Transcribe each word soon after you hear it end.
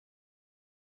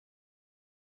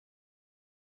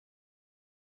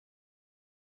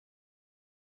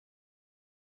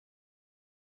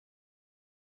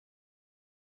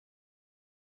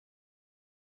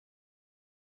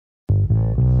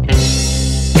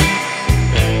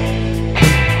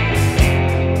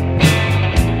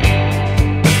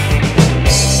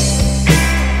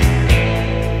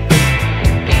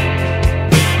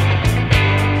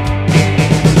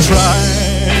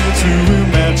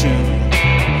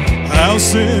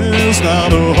house is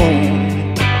not a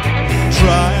home.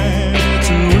 Try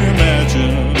to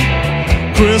imagine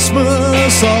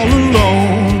Christmas all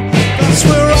alone. That's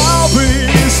where I'll be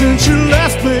since you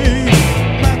left me.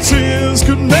 My tears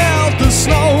could melt the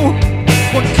snow.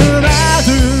 What could I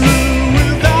do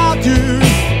without you?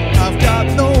 I've got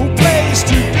no place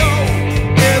to go.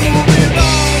 It'll be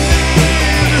lonely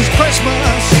this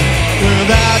Christmas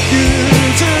without you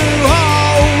to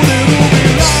hold. It'll be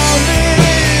lonely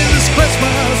this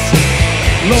Christmas,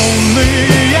 lonely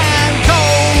and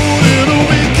cold. It'll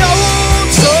be cold,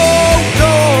 so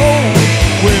cold,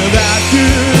 without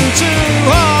you to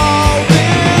hold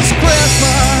this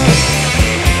Christmas.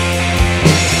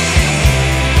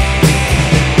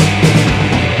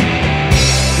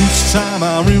 Each time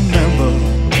I remember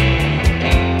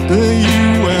the day you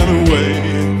went away,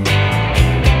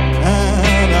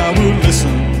 and I will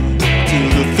listen to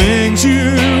the things you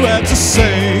had to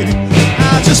say.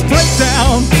 I just break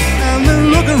down and then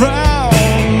look around.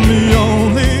 The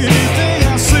only thing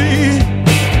I see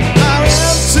are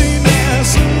emptiness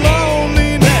and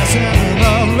loneliness and an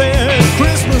unlit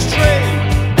Christmas tree.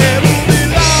 It'll be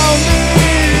lonely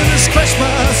this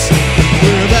Christmas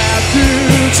without you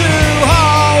to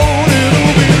hold.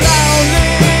 It'll be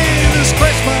lonely this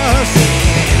Christmas,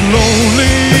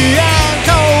 lonely and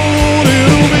cold.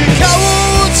 It'll be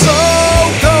cold, so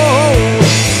cold,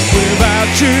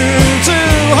 without you to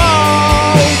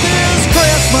hold this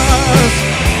Christmas.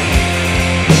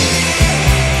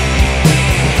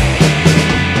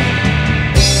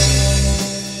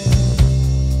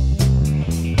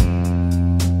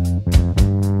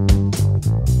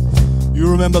 You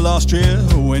remember last year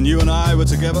when you and I were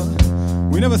together?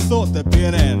 We never thought there'd be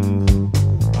an end.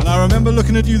 And I remember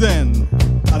looking at you then,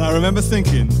 and I remember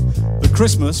thinking that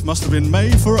Christmas must have been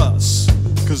made for us.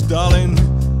 'Cause darling,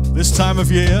 this time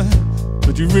of year,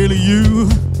 that you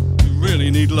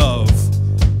really need love,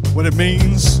 when it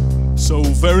means so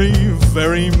very,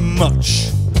 very much.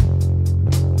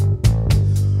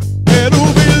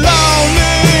 It'll be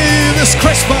lonely this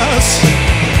Christmas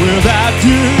without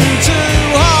you to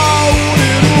hold.